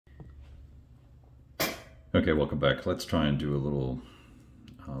Okay, welcome back. Let's try and do a little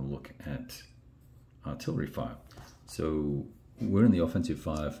look at artillery fire. So we're in the offensive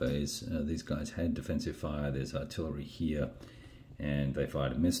fire phase. These guys had defensive fire. There's artillery here, and they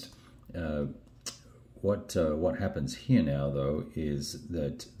fired and missed. What happens here now, though, is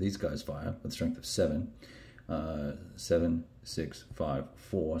that these guys fire with strength of 7. 7, 6, 5,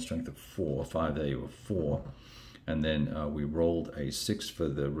 4, strength of 4, 5 there, you were 4. And then we rolled a 6 for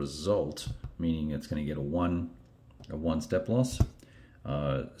the result, meaning it's going to get a one step loss.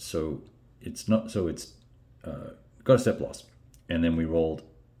 So it's got a step loss. And then we rolled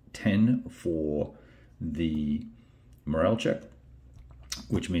 10 for the morale check,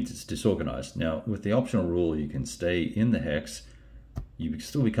 which means it's disorganized. Now, with the optional rule, you can stay in the hex. You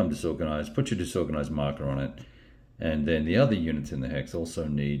still become disorganized. Put your disorganized marker on it. And then the other units in the hex also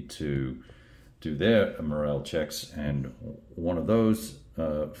need to do their morale checks, and one of those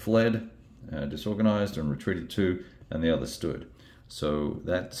fled, disorganized, and retreated to, and the other stood. So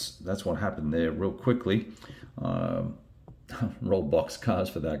that's what happened there real quickly. Roll boxcars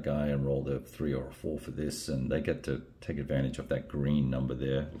for that guy and rolled a 3 or a 4 for this, and they get to take advantage of that green number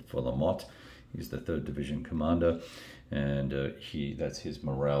there for Lamotte. He's the 3rd Division commander, and that's his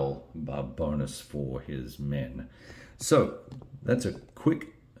morale bonus for his men. So that's a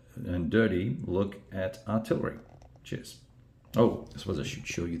quick and dirty look at artillery. Cheers. Oh, I suppose I should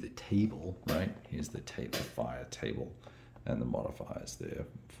show you the table, right? Here's the fire table and the modifiers there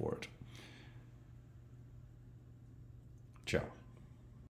for it. Ciao.